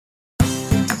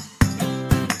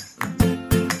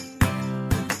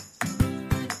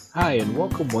Hi, and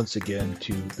welcome once again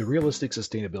to the Realistic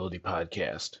Sustainability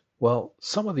Podcast. Well,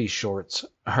 some of these shorts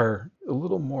are a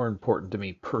little more important to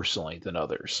me personally than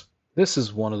others. This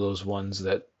is one of those ones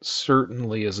that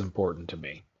certainly is important to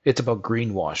me. It's about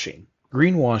greenwashing.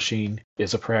 Greenwashing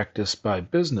is a practice by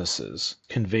businesses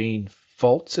conveying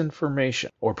false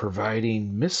information or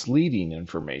providing misleading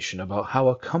information about how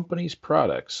a company's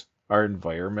products are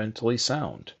environmentally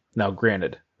sound. Now,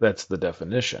 granted, that's the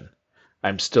definition.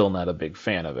 I'm still not a big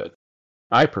fan of it.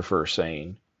 I prefer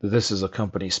saying that this is a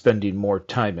company spending more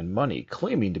time and money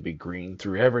claiming to be green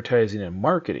through advertising and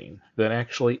marketing than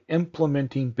actually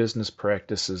implementing business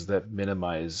practices that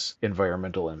minimize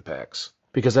environmental impacts.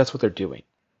 Because that's what they're doing.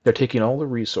 They're taking all the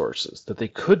resources that they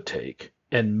could take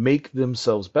and make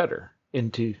themselves better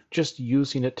into just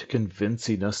using it to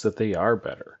convincing us that they are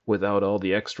better without all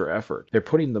the extra effort. They're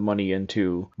putting the money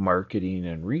into marketing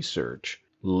and research,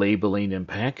 labeling and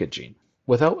packaging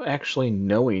without actually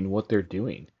knowing what they're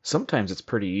doing. Sometimes it's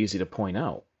pretty easy to point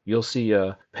out. You'll see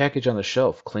a package on the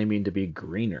shelf claiming to be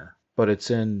greener, but it's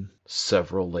in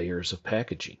several layers of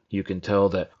packaging. You can tell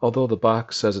that although the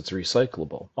box says it's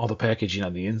recyclable, all the packaging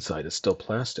on the inside is still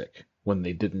plastic when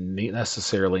they didn't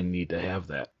necessarily need to have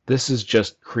that. This is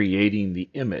just creating the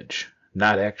image,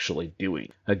 not actually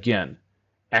doing. Again,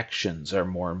 actions are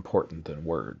more important than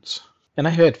words. And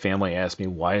I had family ask me,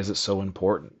 why is it so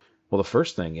important? Well, the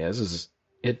first thing is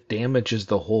it damages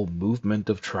the whole movement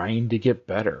of trying to get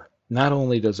better. Not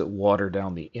only does it water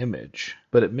down the image,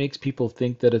 but it makes people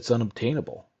think that it's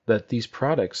unobtainable, that these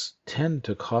products tend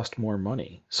to cost more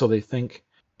money. So they think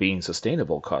being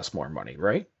sustainable costs more money,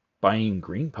 right? Buying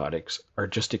green products are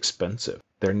just expensive.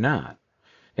 They're not.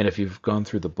 And if you've gone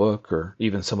through the book or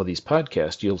even some of these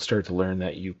podcasts, you'll start to learn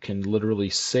that you can literally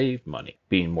save money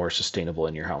being more sustainable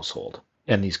in your household.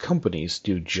 And these companies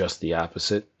do just the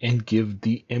opposite and give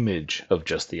the image of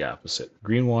just the opposite.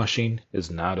 Greenwashing is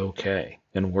not okay.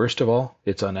 And worst of all,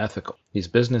 it's unethical. These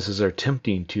businesses are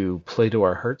attempting to play to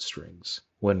our heartstrings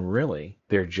when really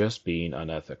they're just being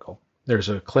unethical. There's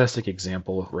a classic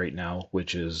example right now,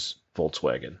 which is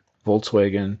Volkswagen.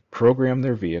 Volkswagen programmed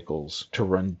their vehicles to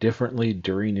run differently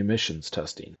during emissions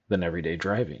testing than everyday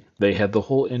driving. They had the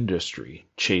whole industry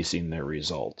chasing their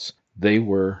results. They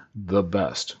were the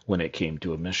best when it came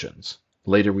to emissions.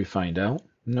 Later we find out,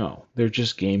 no, they're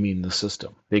just gaming the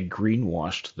system. They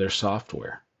greenwashed their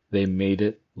software. They made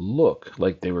it look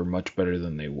like they were much better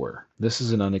than they were. This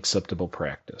is an unacceptable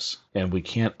practice, and we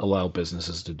can't allow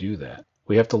businesses to do that.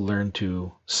 We have to learn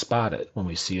to spot it when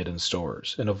we see it in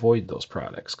stores and avoid those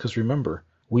products. Because remember,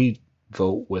 we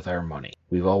vote with our money.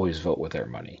 We've always voted with our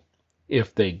money.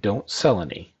 If they don't sell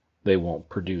any, they won't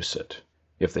produce it.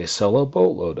 If they sell a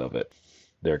boatload of it,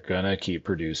 they're going to keep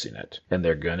producing it. And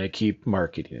they're going to keep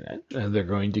marketing it. And they're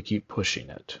going to keep pushing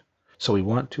it. So we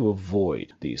want to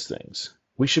avoid these things.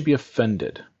 We should be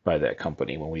offended by that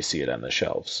company when we see it on the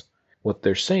shelves. What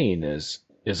they're saying is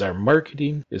our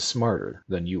marketing is smarter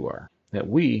than you are. That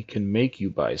we can make you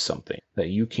buy something that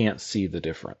you can't see the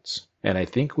difference. And I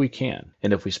think we can.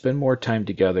 And if we spend more time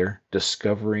together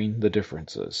discovering the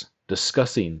differences,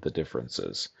 discussing the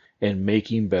differences, and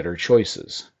making better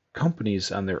choices,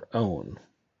 companies on their own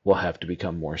will have to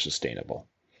become more sustainable.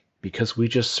 Because we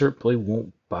just certainly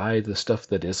won't buy the stuff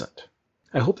that isn't.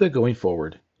 I hope that going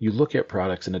forward, you look at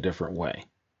products in a different way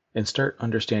and start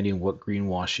understanding what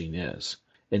greenwashing is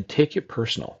and take it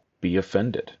personal. Be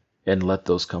offended. And let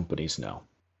those companies know.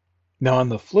 Now, on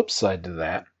the flip side to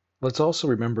that, let's also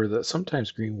remember that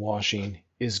sometimes greenwashing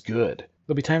is good.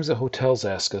 There'll be times that hotels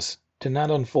ask us to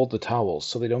not unfold the towels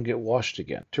so they don't get washed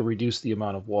again to reduce the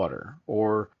amount of water,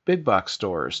 or big box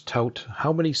stores tout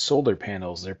how many solar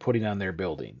panels they're putting on their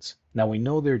buildings. Now, we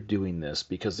know they're doing this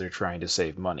because they're trying to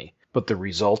save money, but the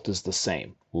result is the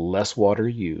same. Less water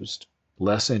used,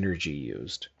 less energy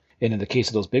used. And in the case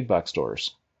of those big box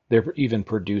stores, they're even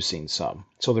producing some.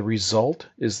 So the result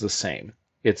is the same.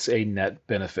 It's a net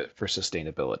benefit for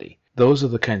sustainability. Those are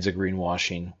the kinds of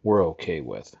greenwashing we're okay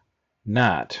with.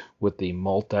 Not with the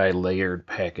multi-layered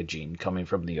packaging coming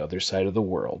from the other side of the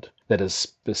world that is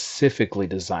specifically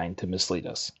designed to mislead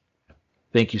us.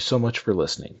 Thank you so much for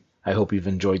listening. I hope you've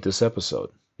enjoyed this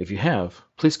episode. If you have,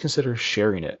 please consider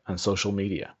sharing it on social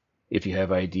media. If you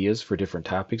have ideas for different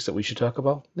topics that we should talk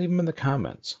about, leave them in the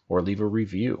comments or leave a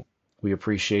review. We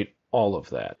appreciate all of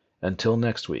that. Until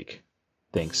next week,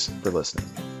 thanks for listening.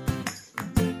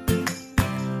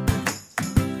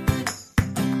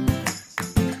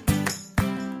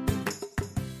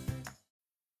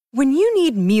 When you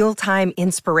need mealtime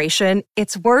inspiration,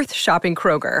 it's worth shopping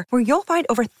Kroger, where you'll find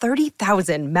over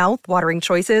 30,000 mouth-watering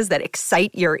choices that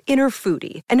excite your inner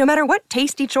foodie. And no matter what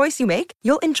tasty choice you make,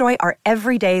 you'll enjoy our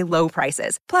everyday low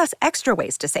prices, plus extra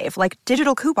ways to save, like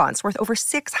digital coupons worth over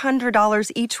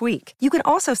 $600 each week. You can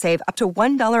also save up to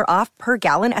 $1 off per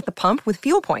gallon at the pump with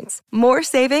fuel points. More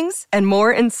savings and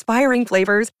more inspiring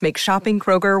flavors make shopping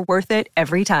Kroger worth it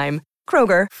every time.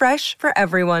 Kroger, fresh for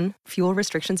everyone. Fuel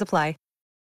restrictions apply.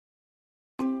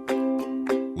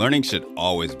 Learning should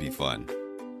always be fun.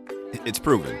 It's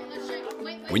proven.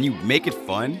 When you make it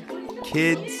fun,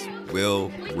 kids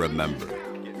will remember.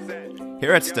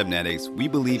 Here at STEMnetics, we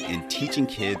believe in teaching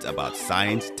kids about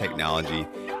science, technology,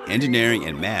 engineering,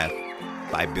 and math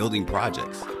by building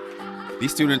projects.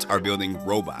 These students are building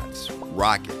robots,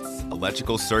 rockets,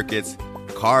 electrical circuits,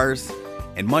 cars,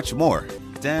 and much more.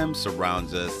 STEM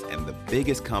surrounds us, and the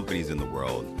biggest companies in the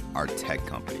world are tech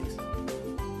companies.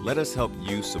 Let us help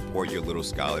you support your little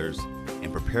scholars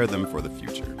and prepare them for the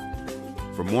future.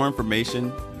 For more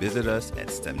information, visit us at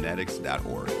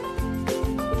stemnetics.org.